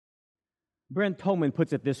Brent Tolman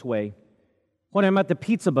puts it this way: when I'm at the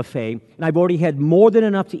pizza buffet and I've already had more than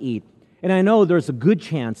enough to eat, and I know there's a good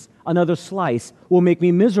chance another slice will make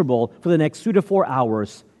me miserable for the next 2 to 4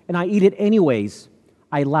 hours, and I eat it anyways,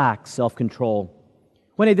 I lack self-control.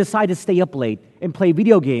 When I decide to stay up late and play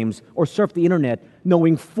video games or surf the internet,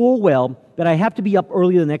 knowing full well that I have to be up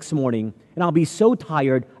early the next morning, and I'll be so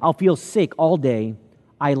tired I'll feel sick all day,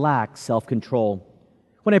 I lack self-control.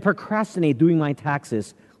 When I procrastinate doing my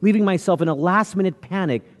taxes, leaving myself in a last-minute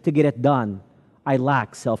panic to get it done, I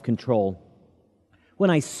lack self-control. When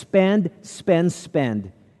I spend,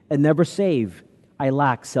 and never save, I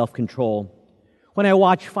lack self-control. When I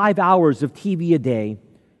watch 5 hours of TV a day,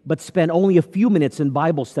 but spend only a few minutes in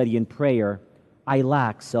Bible study and prayer, I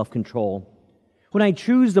lack self-control. When I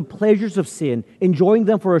choose the pleasures of sin, enjoying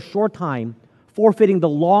them for a short time, forfeiting the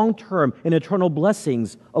long-term and eternal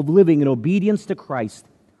blessings of living in obedience to Christ,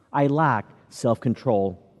 I lack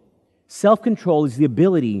self-control. Self-control is the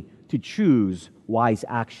ability to choose wise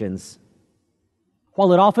actions.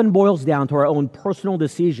 While it often boils down to our own personal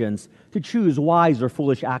decisions to choose wise or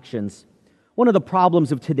foolish actions, one of the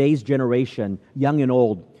problems of today's generation, young and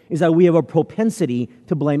old, is that we have a propensity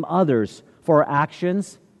to blame others for our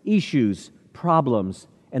actions, issues, problems,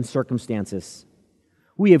 and circumstances.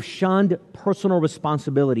 We have shunned personal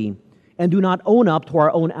responsibility and do not own up to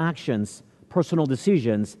our own actions, personal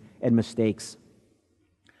decisions, and mistakes.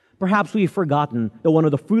 Perhaps we've forgotten that one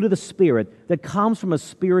of the fruit of the Spirit that comes from a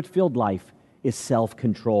Spirit-filled life is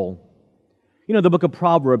self-control. You know, the Book of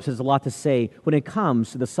Proverbs has a lot to say when it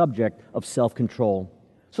comes to the subject of self-control.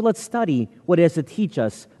 So let's study what it has to teach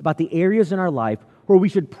us about the areas in our life where we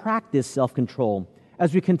should practice self-control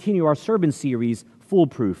as we continue our sermon series,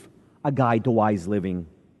 Foolproof, A Guide to Wise Living.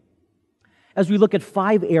 As we look at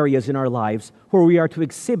 5 areas in our lives where we are to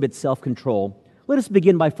exhibit self-control, let us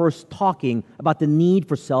begin by first talking about the need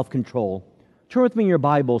for self-control. Turn with me in your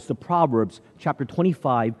Bibles to Proverbs chapter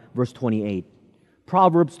 25, verse 28.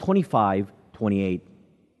 Proverbs 25, 28.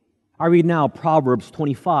 I read now Proverbs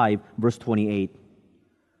 25, verse 28.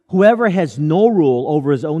 Whoever has no rule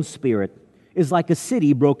over his own spirit is like a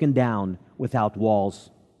city broken down without walls.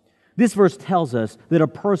 This verse tells us that a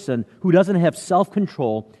person who doesn't have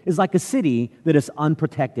self-control is like a city that is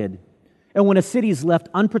unprotected. And when a city is left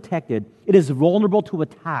unprotected, it is vulnerable to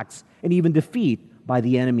attacks and even defeat by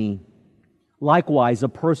the enemy. Likewise, a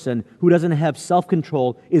person who doesn't have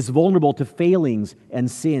self-control is vulnerable to failings and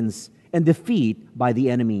sins and defeat by the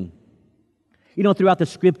enemy. You know, throughout the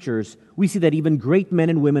Scriptures, we see that even great men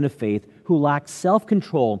and women of faith who lack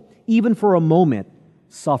self-control, even for a moment,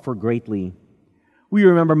 suffer greatly. We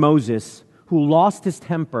remember Moses, who lost his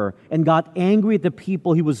temper and got angry at the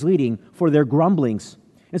people he was leading for their grumblings.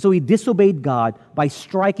 And so he disobeyed God by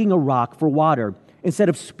striking a rock for water instead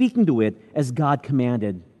of speaking to it as God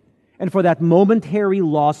commanded. And for that momentary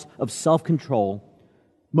loss of self-control,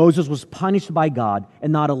 Moses was punished by God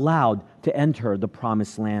and not allowed to enter the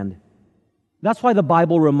promised land. That's why the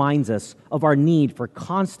Bible reminds us of our need for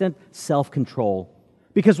constant self-control,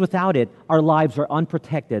 because without it, our lives are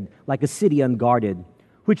unprotected like a city unguarded,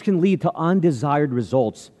 which can lead to undesired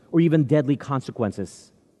results or even deadly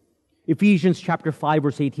consequences. Ephesians chapter 5,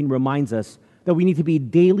 verse 18 reminds us that we need to be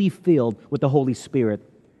daily filled with the Holy Spirit.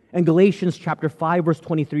 And Galatians chapter 5, verse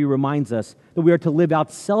 23 reminds us that we are to live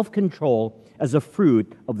out self-control as a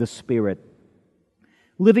fruit of the Spirit.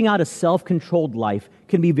 Living out a self-controlled life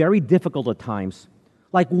can be very difficult at times,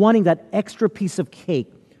 like wanting that extra piece of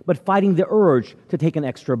cake, but fighting the urge to take an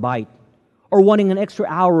extra bite, or wanting an extra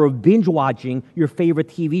hour of binge-watching your favorite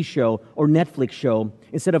TV show or Netflix show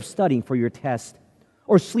instead of studying for your test,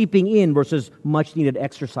 or sleeping in versus much-needed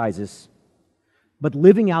exercises. But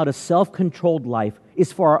living out a self-controlled life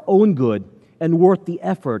is for our own good and worth the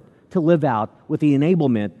effort to live out with the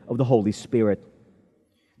enablement of the Holy Spirit.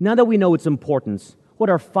 Now that we know its importance, what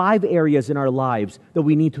are 5 areas in our lives that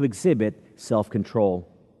we need to exhibit self-control?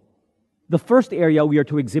 The first area we are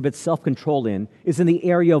to exhibit self-control in is in the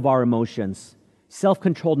area of our emotions.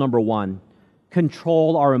 Self-control number 1,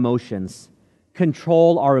 control our emotions.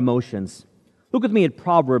 Control our emotions. Look with me at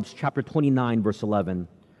Proverbs chapter 29, verse 11.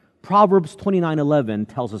 Proverbs 29:11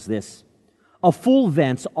 tells us this: a fool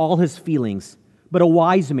vents all his feelings, but a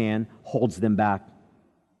wise man holds them back.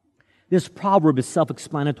 This proverb is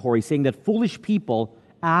self-explanatory, saying that foolish people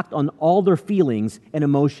act on all their feelings and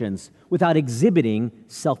emotions without exhibiting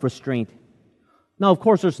self-restraint. Now, of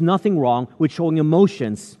course, there's nothing wrong with showing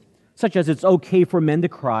emotions, such as it's okay for men to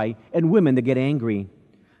cry and women to get angry.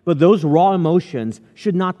 But those raw emotions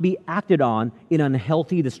should not be acted on in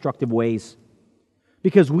unhealthy, destructive ways.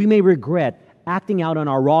 Because we may regret acting out on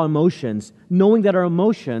our raw emotions, knowing that our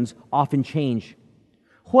emotions often change.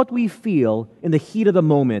 What we feel in the heat of the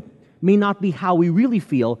moment may not be how we really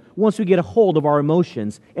feel once we get a hold of our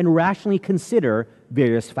emotions and rationally consider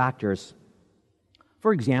various factors.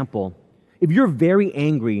 For example, if you're very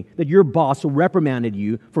angry that your boss reprimanded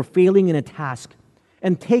you for failing in a task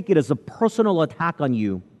and take it as a personal attack on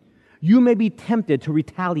you, you may be tempted to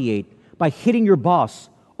retaliate by hitting your boss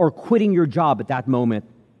or quitting your job at that moment.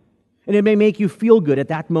 And it may make you feel good at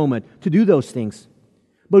that moment to do those things,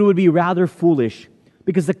 but it would be rather foolish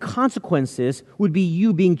because the consequences would be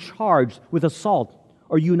you being charged with assault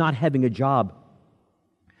or you not having a job.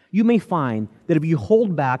 You may find that if you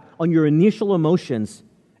hold back on your initial emotions,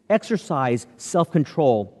 exercise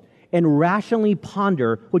self-control, and rationally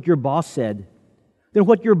ponder what your boss said, then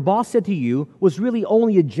what your boss said to you was really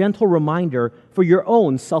only a gentle reminder for your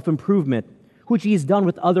own self-improvement, which he's done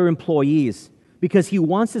with other employees because he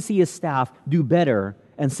wants to see his staff do better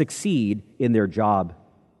and succeed in their job.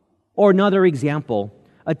 Or another example,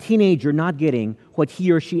 a teenager not getting what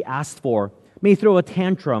he or she asked for may throw a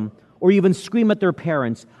tantrum or even scream at their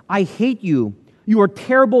parents, "I hate you, you are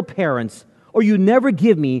terrible parents," or "you never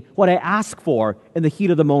give me what I ask for," in the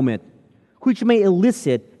heat of the moment, which may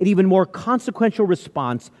elicit an even more consequential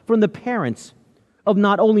response from the parents of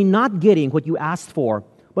not only not getting what you asked for,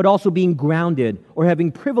 but also being grounded or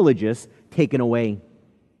having privileges taken away.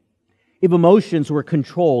 If emotions were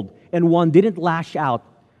controlled and one didn't lash out,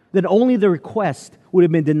 then only the request would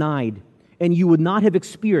have been denied, and you would not have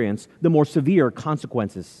experienced the more severe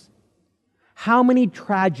consequences. How many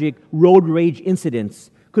tragic road rage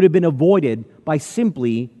incidents could have been avoided by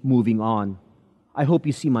simply moving on? I hope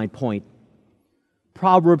you see my point.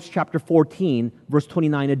 Proverbs chapter 14, verse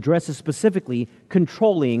 29 addresses specifically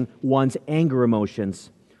controlling one's anger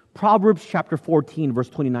emotions. Proverbs chapter 14, verse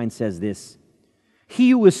 29 says this, "He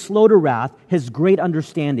who is slow to wrath has great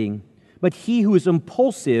understanding, but he who is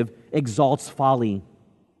impulsive exalts folly."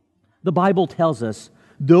 The Bible tells us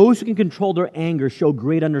those who can control their anger show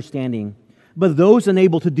great understanding, but those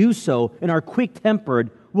unable to do so and are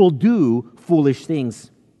quick-tempered will do foolish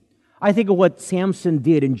things. I think of what Samson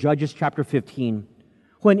did in Judges chapter 15,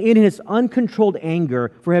 when in his uncontrolled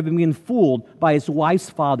anger for having been fooled by his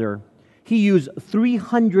wife's father, he used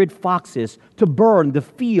 300 foxes to burn the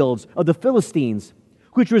fields of the Philistines,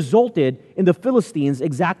 which resulted in the Philistines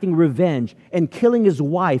exacting revenge and killing his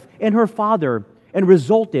wife and her father, and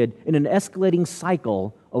resulted in an escalating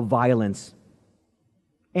cycle of violence.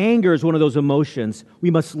 Anger is one of those emotions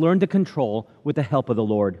we must learn to control with the help of the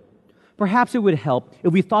Lord. Perhaps it would help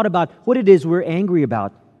if we thought about what it is we're angry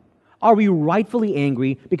about. Are we rightfully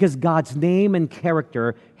angry because God's name and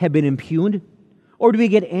character have been impugned? Or do we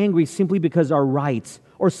get angry simply because our rights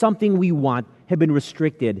or something we want have been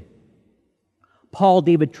restricted? Paul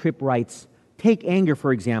David Tripp writes, take anger,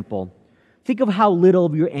 for example. Think of how little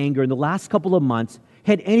of your anger in the last couple of months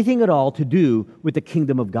had anything at all to do with the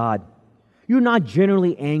kingdom of God. You're not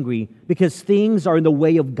generally angry because things are in the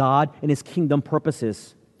way of God and His kingdom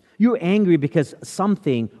purposes. You're angry because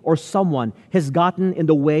something or someone has gotten in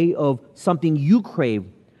the way of something you crave,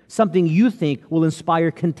 something you think will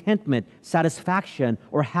inspire contentment, satisfaction,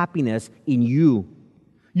 or happiness in you.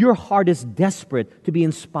 Your heart is desperate to be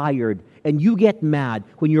inspired, and you get mad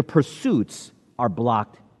when your pursuits are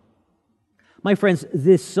blocked. My friends,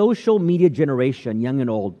 this social media generation, young and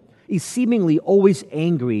old, is seemingly always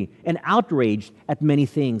angry and outraged at many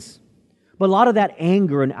things. But a lot of that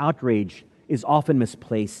anger and outrage is often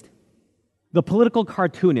misplaced. The political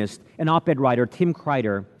cartoonist and op-ed writer Tim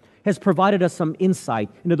Kreider has provided us some insight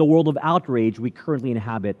into the world of outrage we currently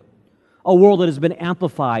inhabit, a world that has been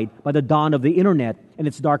amplified by the dawn of the internet and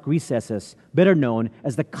its dark recesses, better known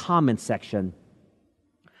as the comment section.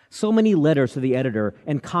 So many letters to the editor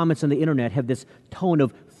and comments on the internet have this tone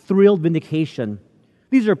of thrilled vindication.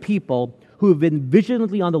 These are people who have been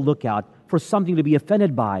vigilantly on the lookout for something to be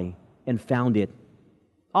offended by and found it.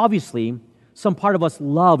 Obviously, some part of us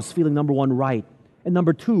loves feeling number one, right, and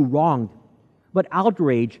number two, wronged. But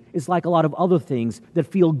outrage is like a lot of other things that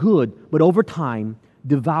feel good, but over time,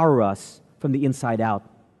 devour us from the inside out.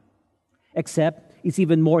 Except it's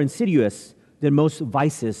even more insidious than most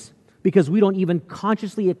vices because we don't even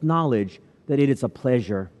consciously acknowledge that it is a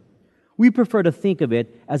pleasure. We prefer to think of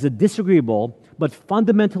it as a disagreeable but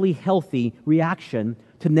fundamentally healthy reaction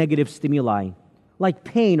to negative stimuli, like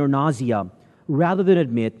pain or nausea, rather than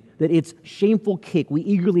admit that it's shameful kick we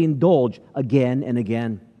eagerly indulge again and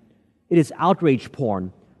again. It is outrage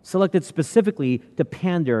porn, selected specifically to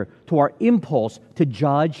pander to our impulse to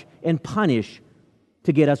judge and punish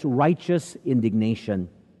to get us righteous indignation.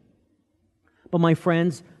 But my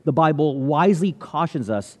friends, the Bible wisely cautions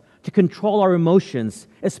us to control our emotions,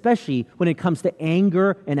 especially when it comes to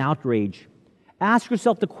anger and outrage. Ask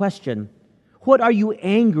yourself the question, what are you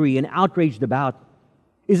angry and outraged about?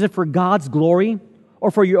 Is it for God's glory or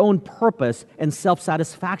for your own purpose and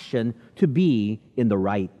self-satisfaction to be in the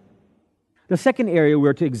right? The second area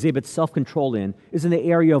we're to exhibit self-control in is in the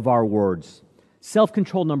area of our words.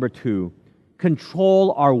 Self-control number 2,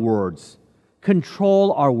 control our words.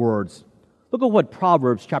 Control our words. Look at what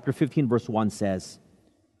Proverbs chapter 15 verse 1 says.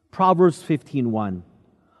 Proverbs 15:1.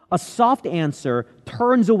 A soft answer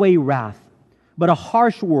turns away wrath, but a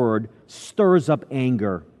harsh word stirs up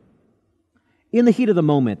anger. In the heat of the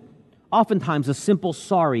moment, oftentimes a simple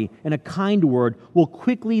sorry and a kind word will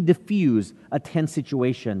quickly diffuse a tense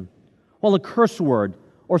situation, while a curse word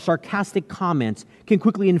or sarcastic comments can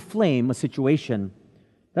quickly inflame a situation.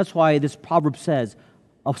 That's why this proverb says,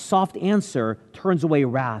 a soft answer turns away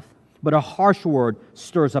wrath, but a harsh word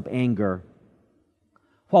stirs up anger.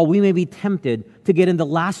 While we may be tempted to get in the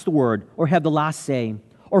last word or have the last say,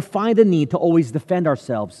 or find the need to always defend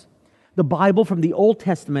ourselves, the Bible from the Old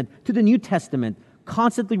Testament to the New Testament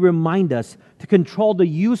constantly remind us to control the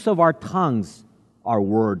use of our tongues, our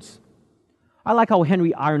words. I like how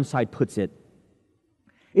Henry Ironside puts it.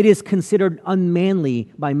 It is considered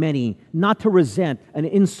unmanly by many not to resent an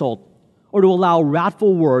insult or to allow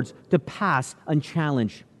wrathful words to pass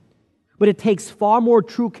unchallenged. But it takes far more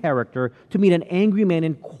true character to meet an angry man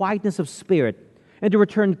in quietness of spirit and to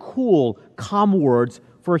return cool, calm words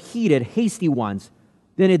for heated, hasty ones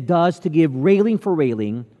than it does to give railing for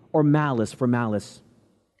railing or malice for malice.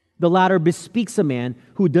 The latter bespeaks a man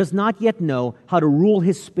who does not yet know how to rule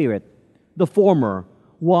his spirit. The former,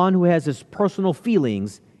 one who has his personal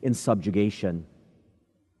feelings in subjugation.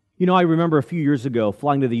 I remember a few years ago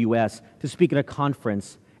flying to the U.S. to speak at a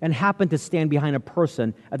conference and happened to stand behind a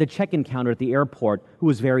person at the check-in counter at the airport who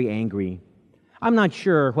was very angry. I'm not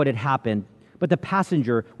sure what had happened, but the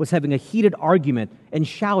passenger was having a heated argument and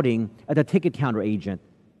shouting at the ticket counter agent.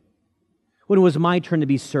 When it was my turn to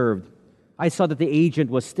be served, I saw that the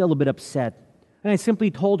agent was still a bit upset, and I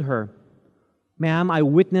simply told her, "Ma'am, I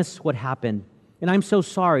witnessed what happened, and I'm so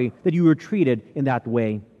sorry that you were treated in that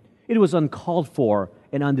way. It was uncalled for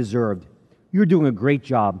and undeserved. You're doing a great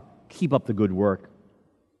job. Keep up the good work."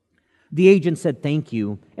 The agent said thank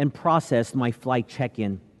you and processed my flight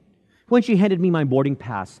check-in. When she handed me my boarding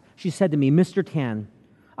pass, she said to me, "Mr. Tan,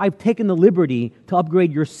 I've taken the liberty to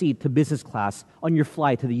upgrade your seat to business class on your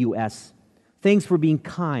flight to the U.S. Thanks for being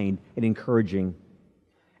kind and encouraging."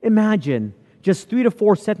 Imagine just 3 to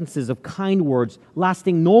 4 sentences of kind words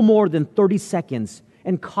lasting no more than 30 seconds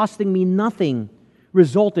and costing me nothing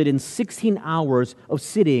resulted in 16 hours of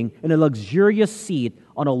sitting in a luxurious seat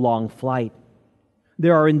on a long flight.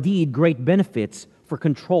 There are indeed great benefits for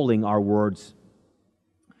controlling our words.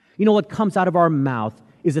 What comes out of our mouth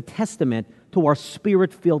is a testament to our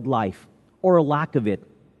spirit-filled life, or a lack of it.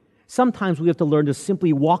 Sometimes we have to learn to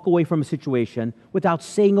simply walk away from a situation without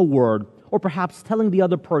saying a word, or perhaps telling the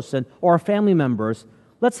other person or our family members,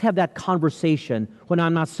 "Let's have that conversation when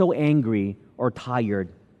I'm not so angry or tired."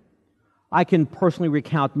 I can personally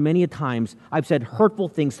recount many a times I've said hurtful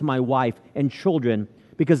things to my wife and children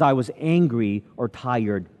because I was angry or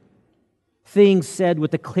tired. Things said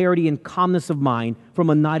with the clarity and calmness of mind from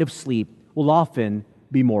a night of sleep will often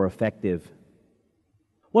be more effective.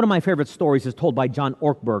 One of my favorite stories is told by John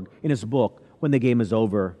Ortberg in his book, When the Game is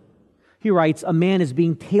Over. He writes, a man is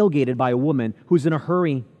being tailgated by a woman who's in a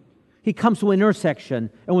hurry. He comes to an intersection,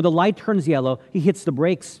 and when the light turns yellow, he hits the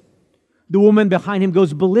brakes. The woman behind him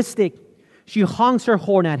goes ballistic. She honks her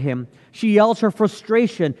horn at him. She yells her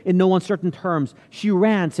frustration in no uncertain terms. She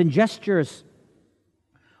rants and gestures.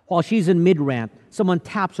 While she's in mid-rant, someone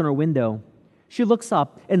taps on her window. She looks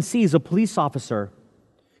up and sees a police officer.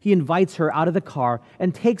 He invites her out of the car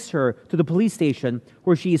and takes her to the police station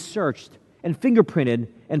where she is searched and fingerprinted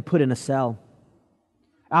and put in a cell.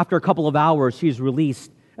 After a couple of hours, she is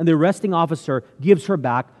released, and the arresting officer gives her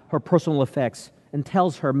back her personal effects and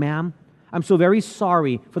tells her, "Ma'am, I'm so very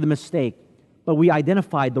sorry for the mistake, but we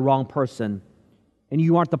identified the wrong person, and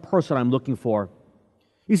you aren't the person I'm looking for.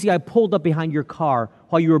 You see, I pulled up behind your car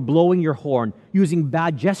while you were blowing your horn, using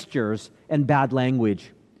bad gestures and bad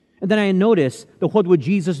language. And then I noticed the What Would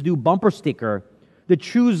Jesus Do bumper sticker, the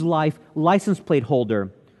Choose Life license plate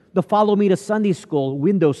holder, the Follow Me to Sunday School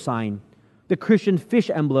window sign, the Christian fish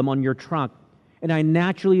emblem on your trunk, and I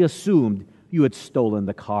naturally assumed you had stolen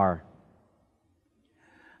the car."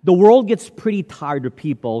 The world gets pretty tired of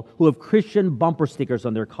people who have Christian bumper stickers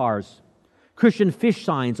on their cars, Christian fish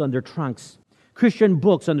signs on their trunks, Christian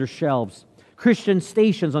books on their shelves, Christian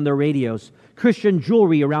stations on their radios, Christian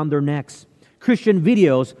jewelry around their necks, Christian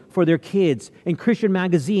videos for their kids, and Christian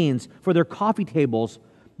magazines for their coffee tables,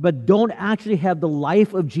 but don't actually have the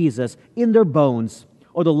life of Jesus in their bones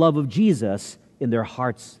or the love of Jesus in their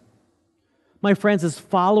hearts. My friends, as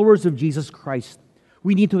followers of Jesus Christ,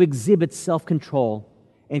 we need to exhibit self-control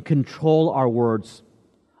and control our words.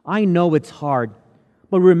 I know it's hard,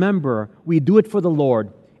 but remember, we do it for the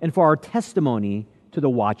Lord and for our testimony to the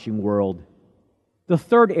watching world. The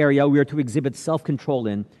third area we are to exhibit self-control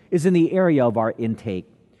in is in the area of our intake.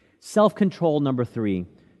 Self-control number 3,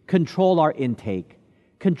 control our intake.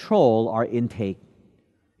 Control our intake.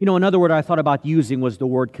 Another word I thought about using was the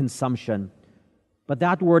word consumption. But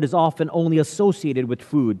that word is often only associated with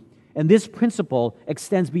food. And this principle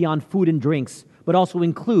extends beyond food and drinks, but also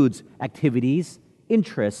includes activities,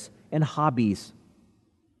 interests, and hobbies.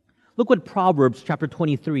 Look what Proverbs chapter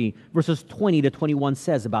 23, verses 20 to 21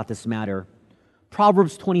 says about this matter.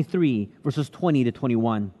 Proverbs 23, verses 20 to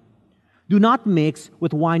 21. Do not mix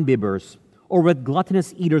with winebibbers or with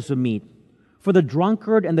gluttonous eaters of meat, for the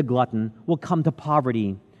drunkard and the glutton will come to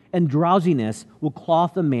poverty, and drowsiness will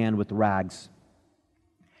clothe a man with rags.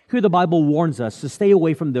 Here the Bible warns us to stay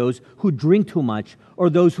away from those who drink too much or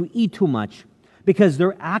those who eat too much, because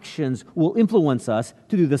their actions will influence us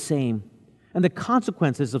to do the same. And the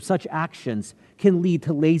consequences of such actions can lead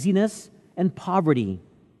to laziness and poverty.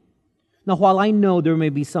 Now, while I know there may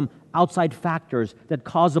be some outside factors that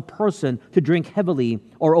cause a person to drink heavily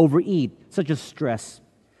or overeat, such as stress,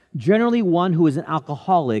 generally one who is an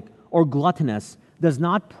alcoholic or gluttonous does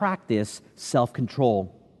not practice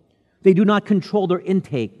self-control. They do not control their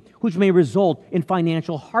intake, which may result in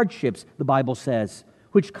financial hardships, the Bible says,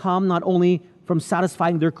 which come not only from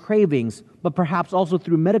satisfying their cravings, but perhaps also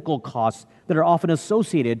through medical costs that are often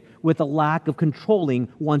associated with a lack of controlling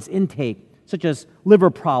one's intake, such as liver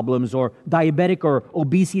problems or diabetic or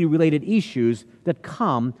obesity-related issues that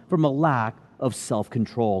come from a lack of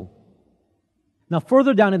self-control. Now,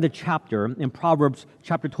 further down in the chapter, in Proverbs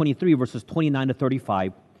chapter 23, verses 29 to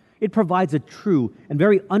 35, it provides a true and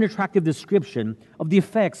very unattractive description of the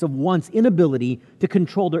effects of one's inability to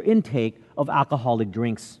control their intake of alcoholic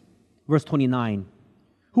drinks. Verse 29,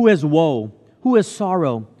 who has woe, who has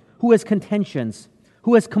sorrow, who has contentions,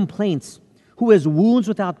 who has complaints, who has wounds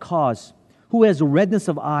without cause, who has redness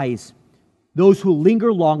of eyes, those who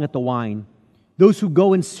linger long at the wine, those who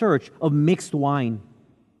go in search of mixed wine.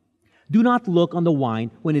 Do not look on the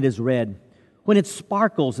wine when it is red, when it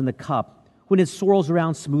sparkles in the cup, when it swirls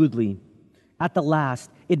around smoothly. At the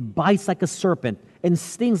last, it bites like a serpent and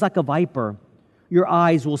stings like a viper. Your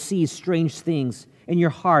eyes will see strange things, and your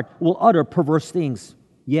heart will utter perverse things.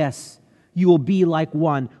 Yes, you will be like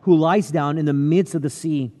one who lies down in the midst of the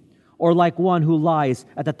sea, or like one who lies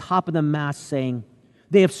at the top of the mast, saying,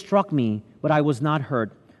 they have struck me, but I was not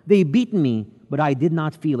hurt. They beaten me, but I did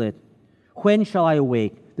not feel it. When shall I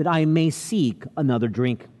awake, that I may seek another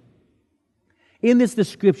drink? In this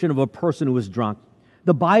description of a person who is drunk,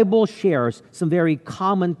 the Bible shares some very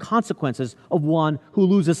common consequences of one who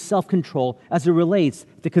loses self-control as it relates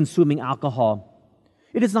to consuming alcohol.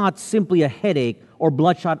 It is not simply a headache or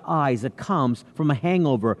bloodshot eyes that comes from a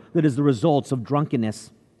hangover that is the results of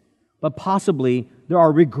drunkenness, but possibly there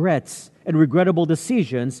are regrets and regrettable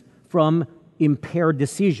decisions from impaired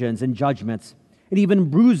decisions and judgments, and even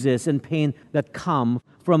bruises and pain that come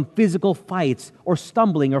from physical fights or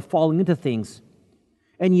stumbling or falling into things.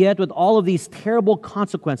 And yet, with all of these terrible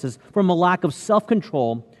consequences from a lack of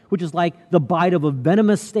self-control, which is like the bite of a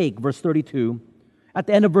venomous snake, verse 32, at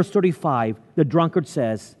the end of verse 35, the drunkard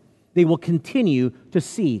says, they will continue to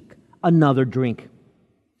seek another drink.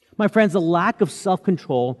 My friends, the lack of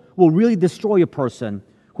self-control will really destroy a person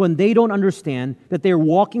when they don't understand that they're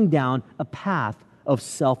walking down a path of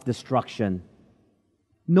self-destruction.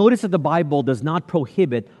 Notice that the Bible does not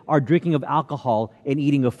prohibit our drinking of alcohol and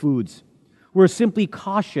eating of foods. We're simply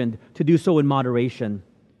cautioned to do so in moderation.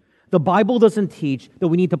 The Bible doesn't teach that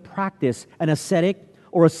we need to practice an ascetic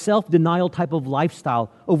or a self-denial type of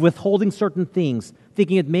lifestyle of withholding certain things,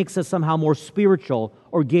 thinking it makes us somehow more spiritual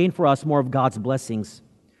or gain for us more of God's blessings.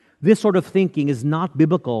 This sort of thinking is not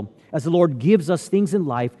biblical, as the Lord gives us things in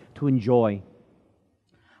life to enjoy.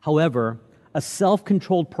 However, a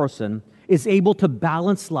self-controlled person is able to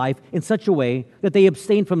balance life in such a way that they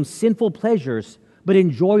abstain from sinful pleasures but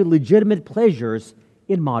enjoy legitimate pleasures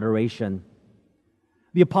in moderation.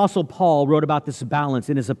 The Apostle Paul wrote about this balance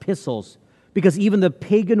in his epistles because even the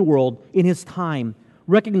pagan world in his time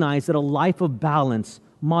recognized that a life of balance,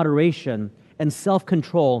 moderation, and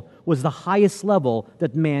self-control was the highest level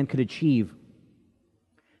that man could achieve.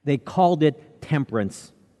 They called it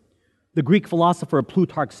temperance. The Greek philosopher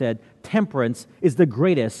Plutarch said, temperance is the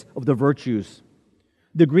greatest of the virtues.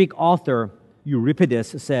 The Greek author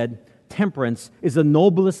Euripides said, temperance is the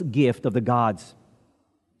noblest gift of the gods.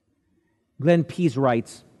 Glenn Pease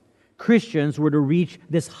writes, Christians were to reach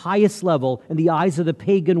this highest level in the eyes of the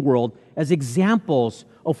pagan world as examples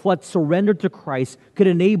of what surrender to Christ could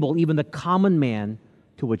enable even the common man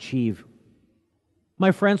to achieve.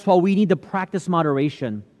 My friends, while we need to practice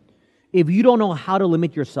moderation, if you don't know how to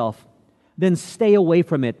limit yourself, then stay away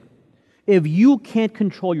from it. If you can't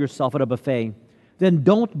control yourself at a buffet, then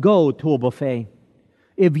don't go to a buffet.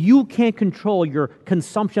 If you can't control your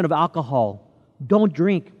consumption of alcohol, don't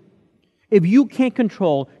drink. If you can't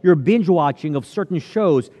control your binge watching of certain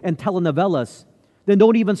shows and telenovelas, then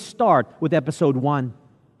don't even start with episode 1.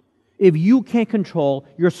 If you can't control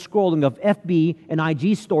your scrolling of FB and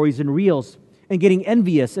IG stories and reels and getting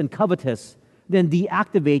envious and covetous, then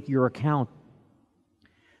deactivate your account.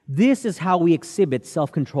 This is how we exhibit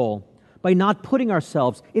self-control, by not putting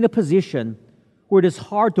ourselves in a position where it is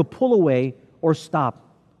hard to pull away or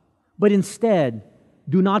stop. But instead,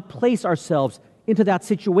 do not place ourselves into that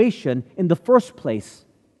situation in the first place.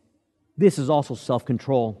 This is also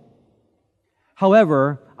self-control.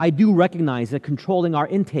 However, I do recognize that controlling our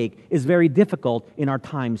intake is very difficult in our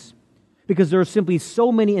times because there are simply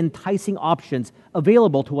so many enticing options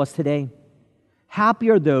available to us today. Happy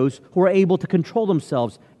are those who are able to control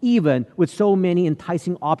themselves even with so many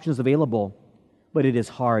enticing options available. But it is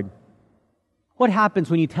hard. What happens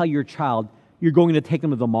when you tell your child you're going to take them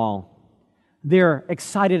to the mall? They're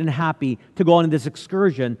excited and happy to go on this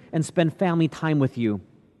excursion and spend family time with you.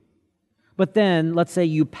 But then, let's say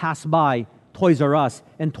you pass by Toys R Us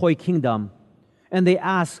and Toy Kingdom, and they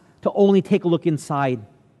ask to only take a look inside.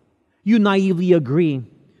 You naively agree,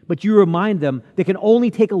 but you remind them they can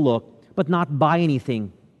only take a look but not buy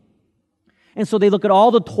anything. And so they look at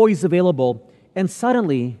all the toys available, and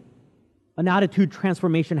suddenly an attitude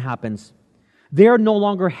transformation happens. They're no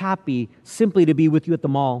longer happy simply to be with you at the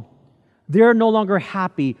mall. They're no longer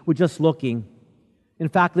happy with just looking. In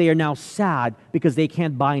fact, they are now sad because they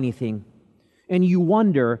can't buy anything. And you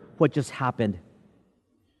wonder what just happened.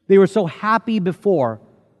 They were so happy before,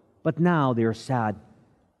 but now they are sad.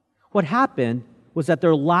 What happened was that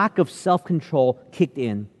their lack of self-control kicked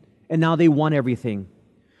in, and now they want everything.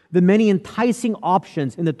 The many enticing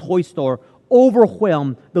options in the toy store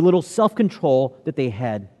overwhelmed the little self-control that they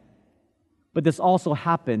had. But this also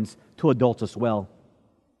happens to adults as well.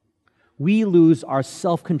 We lose our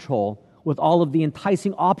self-control with all of the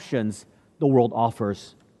enticing options the world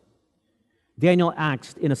offers. Daniel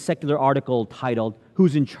Axt, in a secular article titled,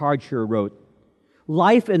 "Who's in Charge Here?" wrote,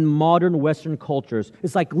 "Life in modern Western cultures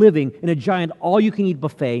is like living in a giant all-you-can-eat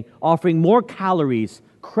buffet offering more calories,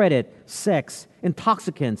 credit, sex,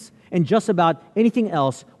 intoxicants, and just about anything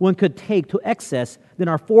else one could take to excess than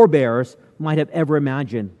our forebears might have ever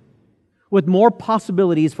imagined. With more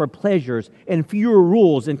possibilities for pleasures and fewer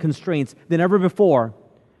rules and constraints than ever before,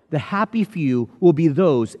 the happy few will be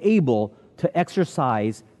those able to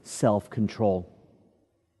exercise self-control."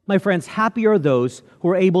 My friends, happy are those who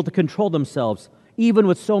are able to control themselves, even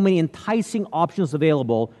with so many enticing options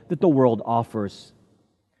available that the world offers.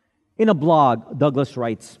 In a blog, Douglas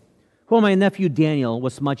writes, "When my nephew Daniel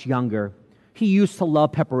was much younger, he used to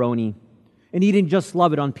love pepperoni. And he didn't just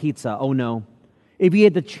love it on pizza, oh no. If he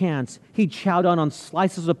had the chance, he'd chow down on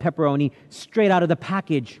slices of pepperoni straight out of the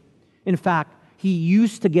package. In fact, he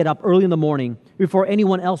used to get up early in the morning before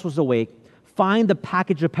anyone else was awake, find the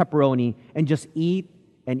package of pepperoni, and just eat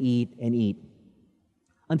and eat and eat.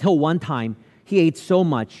 Until one time, he ate so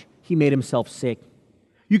much, he made himself sick.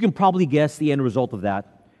 You can probably guess the end result of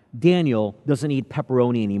that. Daniel doesn't eat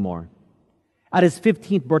pepperoni anymore. At his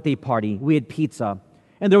 15th birthday party, we had pizza,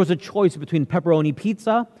 and there was a choice between pepperoni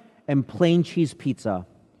pizza and plain cheese pizza.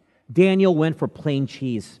 Daniel went for plain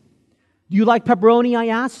cheese. "Do you like pepperoni?" I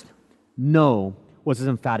asked. "No," was his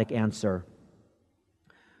emphatic answer.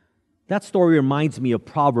 That story reminds me of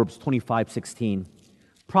Proverbs 25:16.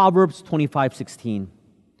 Proverbs 25:16.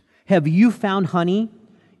 "Have you found honey?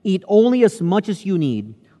 Eat only as much as you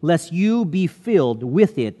need, lest you be filled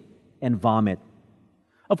with it and vomit."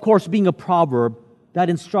 Of course, being a proverb, that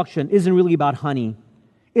instruction isn't really about honey.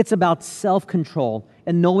 It's about self-control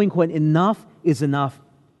and knowing when enough is enough.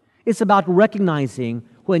 It's about recognizing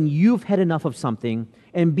when you've had enough of something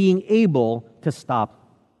and being able to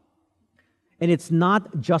stop. And it's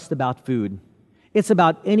not just about food. It's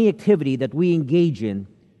about any activity that we engage in.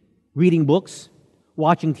 Reading books,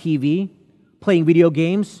 watching TV, playing video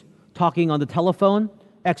games, talking on the telephone,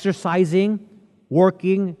 exercising,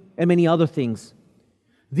 working, and many other things.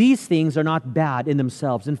 These things are not bad in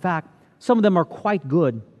themselves. In fact, some of them are quite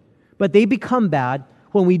good. But they become bad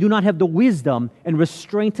when we do not have the wisdom and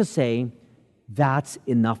restraint to say, "That's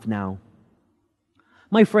enough now."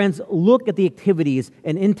 My friends, look at the activities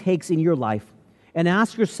and intakes in your life and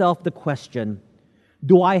ask yourself the question,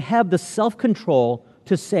 do I have the self-control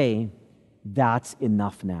to say, that's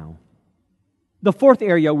enough now? The fourth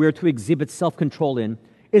area we're to exhibit self-control in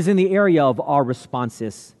is in the area of our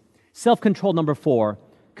responses. Self-control number 4,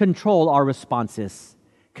 control our responses.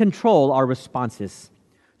 Control our responses.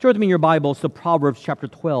 Turn with me in your Bibles to Proverbs chapter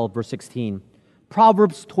 12, verse 16.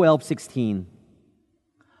 Proverbs 12:16.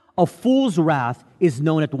 A fool's wrath is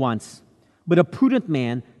known at once, but a prudent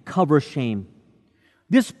man covers shame.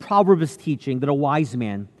 This proverb is teaching that a wise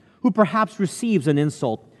man, who perhaps receives an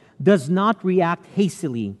insult, does not react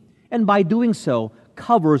hastily, and by doing so,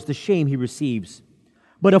 covers the shame he receives.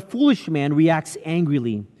 But a foolish man reacts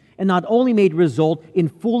angrily, and not only may it result in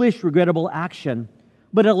foolish, regrettable action,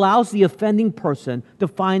 but it allows the offending person to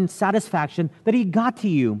find satisfaction that he got to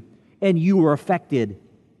you, and you were affected.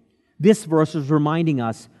 This verse is reminding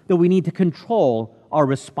us that we need to control our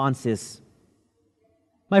responses.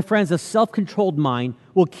 My friends, a self-controlled mind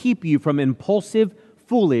will keep you from impulsive,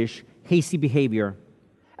 foolish, hasty behavior.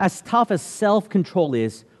 As tough as self-control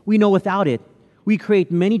is, we know without it, we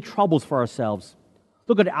create many troubles for ourselves.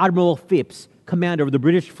 Look at Admiral Phipps, commander of the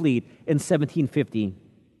British fleet in 1750.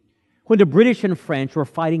 When the British and French were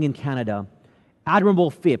fighting in Canada, Admiral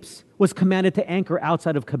Phipps was commanded to anchor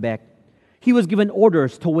outside of Quebec. He was given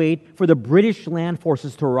orders to wait for the British land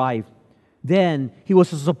forces to arrive. Then he was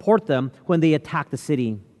to support them when they attacked the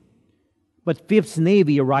city. But Phipps'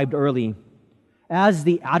 navy arrived early. As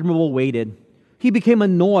the admiral waited, he became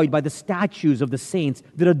annoyed by the statues of the saints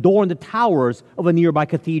that adorned the towers of a nearby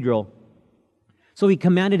cathedral. So he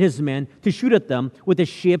commanded his men to shoot at them with the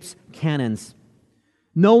ship's cannons.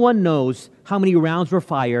 No one knows how many rounds were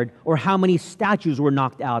fired or how many statues were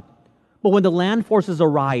knocked out. But when the land forces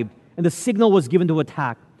arrived and the signal was given to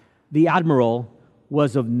attack, the admiral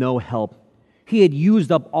was of no help. He had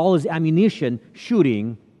used up all his ammunition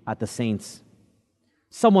shooting at the saints.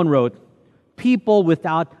 Someone wrote, people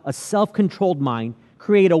without a self-controlled mind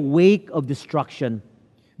create a wake of destruction.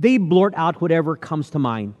 They blurt out whatever comes to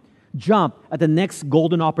mind, jump at the next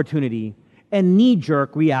golden opportunity, and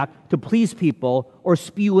knee-jerk react to please people or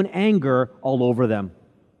spew in anger all over them.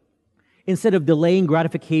 Instead of delaying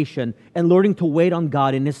gratification and learning to wait on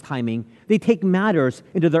God in His timing, they take matters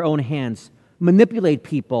into their own hands, manipulate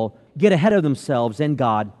people, get ahead of themselves and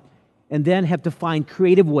God, and then have to find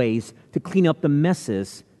creative ways to clean up the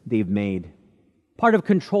messes they've made. Part of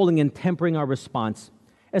controlling and tempering our response,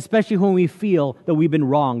 especially when we feel that we've been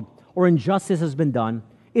wronged or injustice has been done,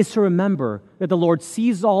 is to remember that the Lord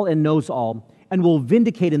sees all and knows all and will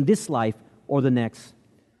vindicate in this life or the next.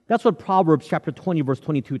 That's what Proverbs chapter 20, verse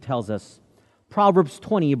 22 tells us. Proverbs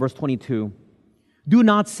 20, verse 22. Do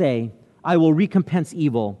not say, I will recompense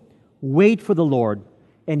evil. Wait for the Lord,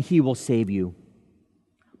 and He will save you.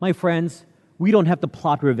 My friends, we don't have to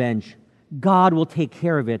plot revenge. God will take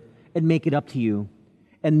care of it and make it up to you.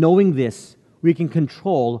 And knowing this, we can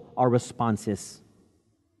control our responses.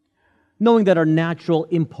 Knowing that our natural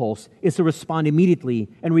impulse is to respond immediately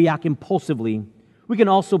and react impulsively, we can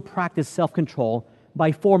also practice self-control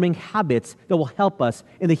by forming habits that will help us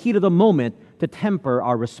in the heat of the moment to temper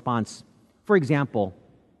our response. For example,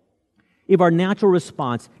 if our natural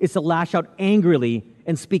response is to lash out angrily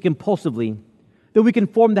and speak impulsively, then we can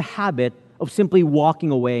form the habit of simply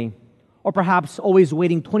walking away, or perhaps always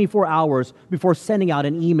waiting 24 hours before sending out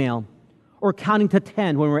an email, or counting to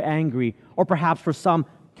 10 when we're angry, or perhaps for some,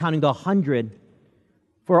 counting to 100.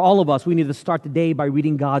 For all of us, we need to start the day by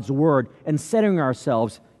reading God's Word and centering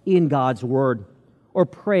ourselves in God's Word, or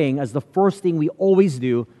praying as the first thing we always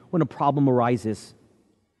do when a problem arises.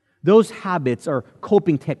 Those habits or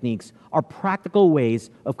coping techniques are practical ways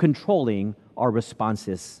of controlling our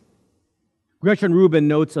responses. Gretchen Rubin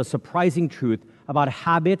notes a surprising truth about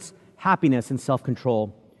habits, happiness, and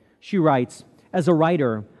self-control. She writes, as a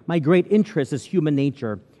writer, my great interest is human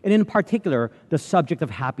nature, and in particular, the subject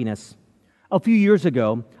of happiness. A few years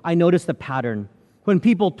ago, I noticed a pattern. When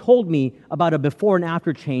people told me about a before and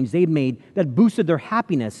after change they'd made that boosted their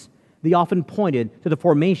happiness, they often pointed to the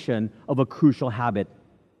formation of a crucial habit.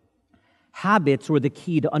 Habits were the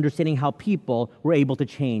key to understanding how people were able to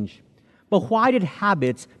change. But why did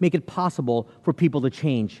habits make it possible for people to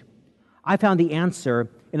change? I found the answer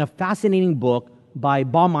in a fascinating book by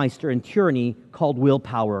Baumeister and Tierney called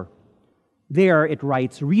Willpower. There, it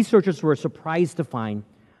writes, researchers were surprised to find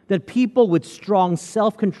that people with strong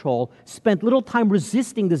self-control spent little time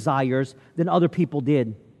resisting desires than other people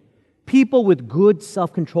did. People with good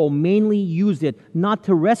self-control mainly used it not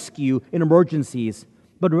to rescue in emergencies,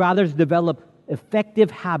 but rather to develop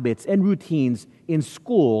effective habits and routines in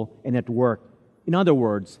school and at work. In other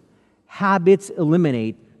words, habits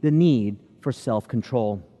eliminate the need for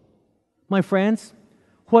self-control. My friends,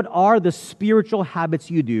 what are the spiritual habits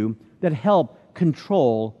you do that help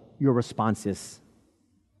control your responses?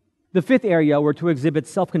 The fifth area we're to exhibit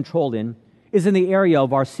self-control in is in the area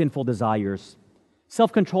of our sinful desires.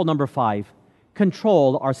 Self-control number 5,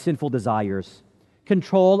 control our sinful desires.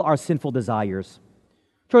 Control our sinful desires.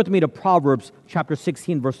 Turn with me to Proverbs chapter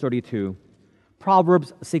 16, verse 32.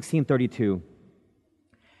 Proverbs 16:32.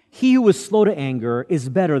 He who is slow to anger is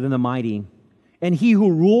better than the mighty, and he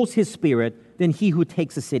who rules his spirit than he who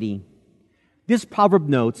takes a city. This proverb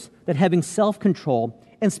notes that having self-control,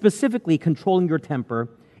 and specifically controlling your temper,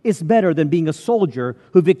 is better than being a soldier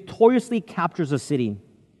who victoriously captures a city.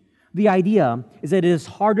 The idea is that it is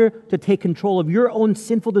harder to take control of your own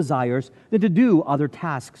sinful desires than to do other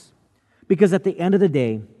tasks. Because at the end of the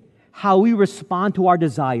day, how we respond to our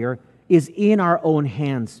desire is in our own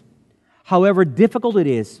hands. However difficult it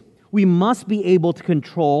is, we must be able to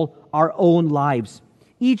control our own lives.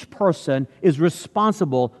 Each person is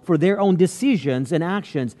responsible for their own decisions and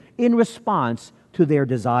actions in response to their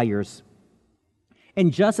desires.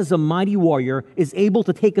 And just as a mighty warrior is able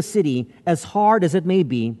to take a city, as hard as it may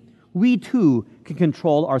be, we too can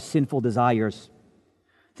control our sinful desires.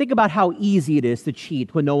 Think about how easy it is to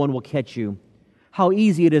cheat when no one will catch you. How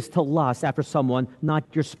easy it is to lust after someone, not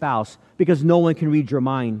your spouse, because no one can read your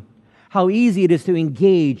mind. How easy it is to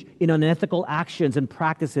engage in unethical actions and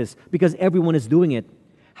practices because everyone is doing it.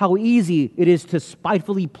 How easy it is to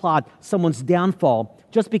spitefully plot someone's downfall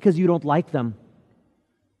just because you don't like them.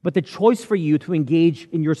 But the choice for you to engage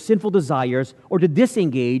in your sinful desires or to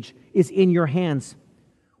disengage is in your hands.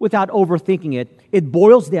 Without overthinking it, it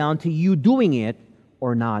boils down to you doing it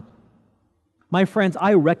or not. My friends,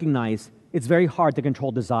 I recognize it's very hard to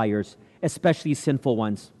control desires, especially sinful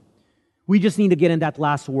ones. We just need to get in that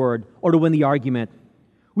last word or to win the argument.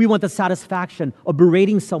 We want the satisfaction of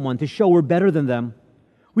berating someone to show we're better than them.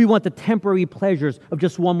 We want the temporary pleasures of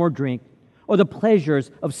just one more drink or the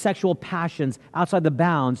pleasures of sexual passions outside the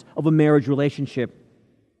bounds of a marriage relationship.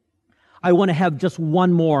 I want to have just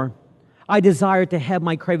one more. I desire to have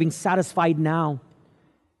my cravings satisfied now.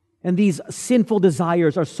 And these sinful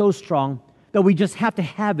desires are so strong that we just have to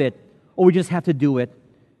have it or we just have to do it,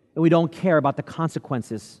 and we don't care about the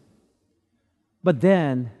consequences. But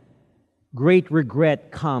then, great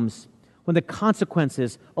regret comes when the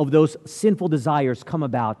consequences of those sinful desires come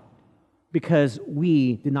about because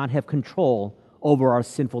we did not have control over our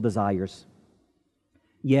sinful desires.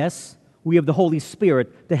 Yes, we have the Holy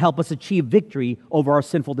Spirit to help us achieve victory over our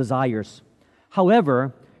sinful desires.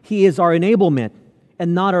 However, He is our enablement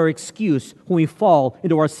and not our excuse when we fall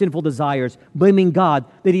into our sinful desires, blaming God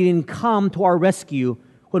that He didn't come to our rescue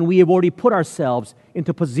when we have already put ourselves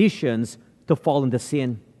into positions to fall into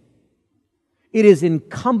sin. It is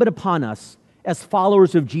incumbent upon us as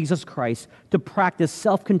followers of Jesus Christ to practice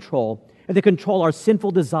self-control and to control our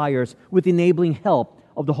sinful desires with the enabling help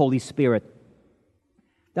of the Holy Spirit.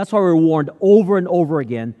 That's why we're warned over and over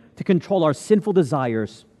again to control our sinful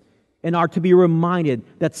desires and are to be reminded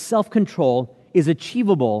that self-control is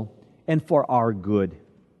achievable and for our good.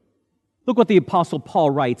 Look what the Apostle Paul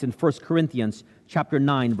writes in 1 Corinthians chapter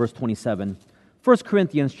 9, verse 27. 1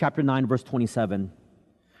 Corinthians chapter 9, verse 27.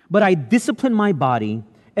 But I discipline my body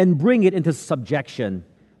and bring it into subjection,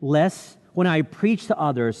 lest when I preach to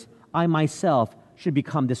others, I myself should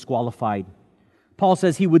become disqualified. Paul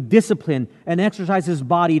says he would discipline and exercise his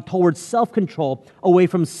body towards self-control away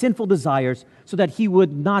from sinful desires so that he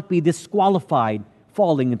would not be disqualified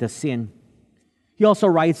falling into sin. He also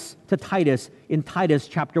writes to Titus in Titus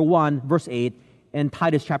chapter 1, verse 8, and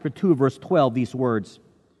Titus chapter 2, verse 12, these words.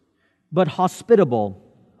 But hospitable,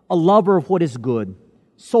 a lover of what is good,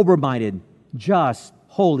 sober-minded, just,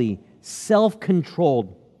 holy,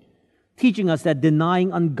 self-controlled, teaching us that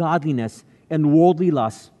denying ungodliness and worldly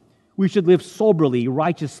lusts, we should live soberly,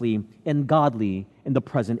 righteously, and godly in the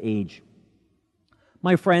present age.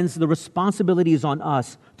 My friends, the responsibility is on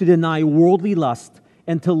us to deny worldly lust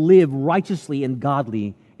and to live righteously and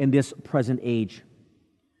godly in this present age.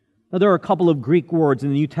 Now, there are a couple of Greek words in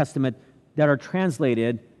the New Testament that are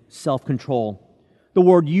translated self-control. The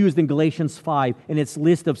word used in Galatians 5 in its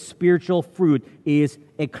list of spiritual fruit is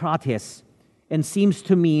ekrates and seems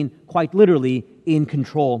to mean quite literally in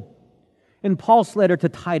control. In Paul's letter to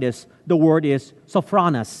Titus, the word is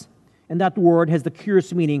sophronos, and that word has the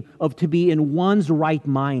curious meaning of to be in one's right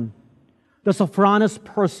mind. The sophronos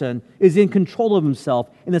person is in control of himself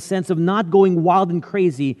in the sense of not going wild and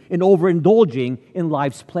crazy and overindulging in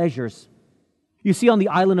life's pleasures. You see, on the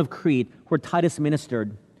island of Crete, where Titus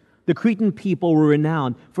ministered, the Cretan people were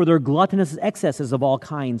renowned for their gluttonous excesses of all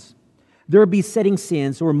kinds. Their besetting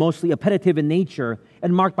sins were mostly appetitive in nature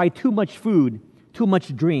and marked by too much food, too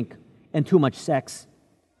much drink, and too much sex.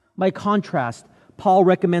 By contrast, Paul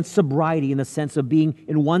recommends sobriety in the sense of being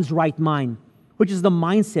in one's right mind, which is the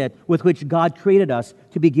mindset with which God created us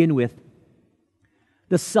to begin with.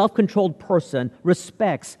 The self-controlled person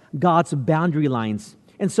respects God's boundary lines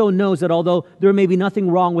and so knows that although there may be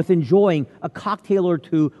nothing wrong with enjoying a cocktail or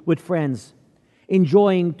two with friends,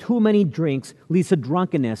 enjoying too many drinks leads to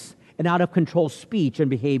drunkenness and out-of-control speech and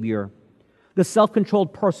behavior. The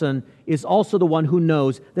self-controlled person is also the one who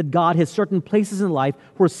knows that God has certain places in life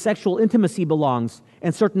where sexual intimacy belongs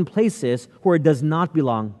and certain places where it does not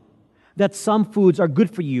belong. That some foods are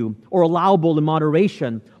good for you or allowable in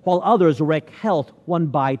moderation, while others wreak health one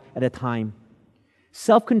bite at a time.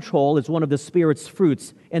 Self-control is one of the Spirit's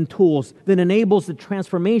fruits and tools that enables the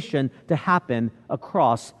transformation to happen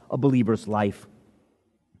across a believer's life.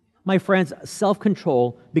 My friends,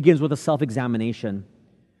 self-control begins with a self-examination.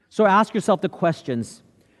 So ask yourself the questions: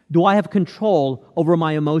 do I have control over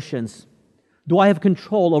my emotions? Do I have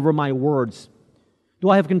control over my words? Do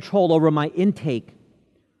I have control over my intake?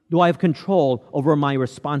 Do I have control over my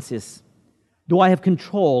responses? Do I have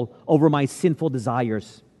control over my sinful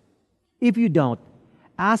desires? If you don't,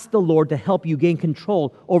 ask the Lord to help you gain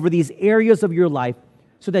control over these areas of your life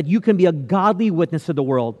so that you can be a godly witness to the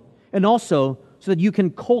world, and also so that you can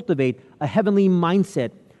cultivate a heavenly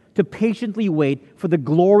mindset to patiently wait for the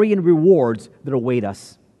glory and rewards that await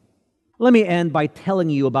us. Let me end by telling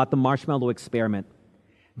you about the marshmallow experiment.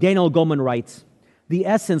 Daniel Goleman writes, "The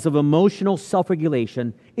essence of emotional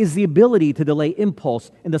self-regulation is the ability to delay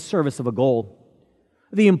impulse in the service of a goal."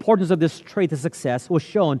 The importance of this trait to success was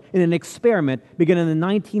shown in an experiment beginning in the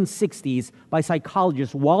 1960s by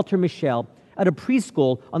psychologist Walter Mischel at a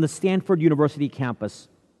preschool on the Stanford University campus.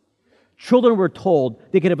 Children were told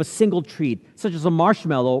they could have a single treat, such as a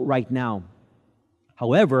marshmallow, right now.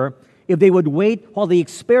 However, if they would wait while the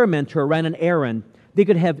experimenter ran an errand, they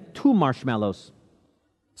could have 2 marshmallows.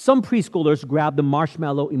 Some preschoolers grabbed the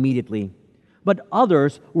marshmallow immediately, but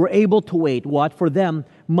others were able to wait what, for them,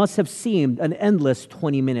 must have seemed an endless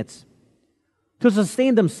 20 minutes. To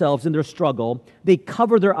sustain themselves in their struggle, they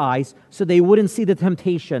covered their eyes so they wouldn't see the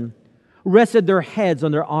temptation, rested their heads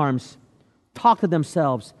on their arms, talked to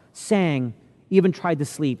themselves, sang, even tried to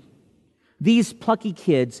sleep. These plucky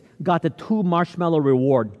kids got the 2 marshmallow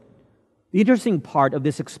reward. The interesting part of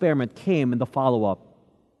this experiment came in the follow-up.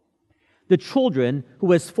 The children,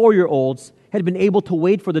 who as 4-year-olds had been able to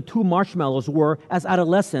wait for the 2 marshmallows, were, as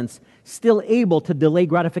adolescents, still able to delay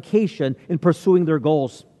gratification in pursuing their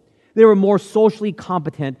goals. They were more socially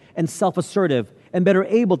competent and self-assertive and better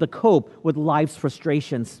able to cope with life's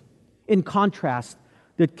frustrations. In contrast,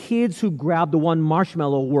 the kids who grabbed the 1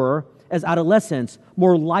 marshmallow were, as adolescents,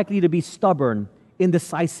 more likely to be stubborn,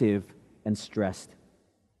 indecisive, and stressed.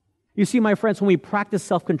 You see, my friends, when we practice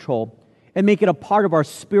self-control and make it a part of our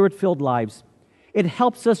spirit-filled lives, it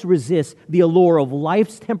helps us resist the allure of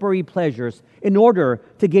life's temporary pleasures in order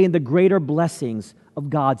to gain the greater blessings of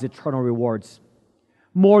God's eternal rewards.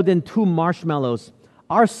 More than 2 marshmallows,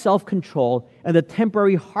 our self-control and the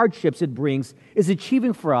temporary hardships it brings is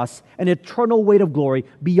achieving for us an eternal weight of glory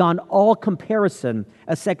beyond all comparison,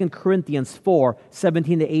 as 2 Corinthians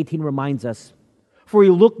 4:17-18 reminds us. For we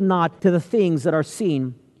look not to the things that are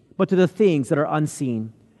seen, but to the things that are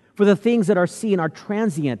unseen. For the things that are seen are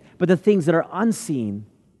transient, but the things that are unseen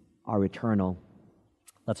are eternal.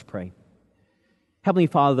 Let's pray. Heavenly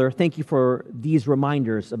Father, thank you for these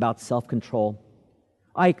reminders about self-control.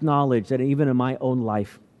 I acknowledge that even in my own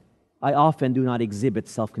life, I often do not exhibit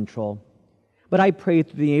self-control. But I pray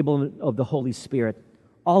through the enablement of the Holy Spirit,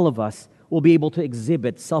 all of us will be able to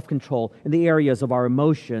exhibit self-control in the areas of our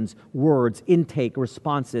emotions, words, intake,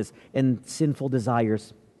 responses, and sinful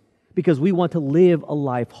desires. Because we want to live a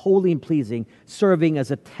life holy and pleasing, serving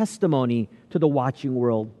as a testimony to the watching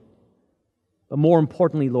world. But more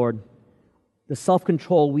importantly, Lord, the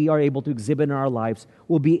self-control we are able to exhibit in our lives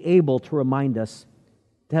will be able to remind us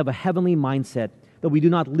to have a heavenly mindset, that we do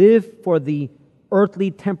not live for the earthly,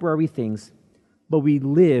 temporary things, but we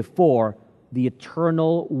live for the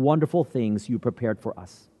eternal, wonderful things you prepared for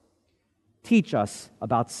us. Teach us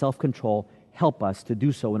about self-control. Help us to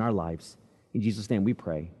do so in our lives. In Jesus' name we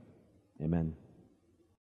pray. Amen.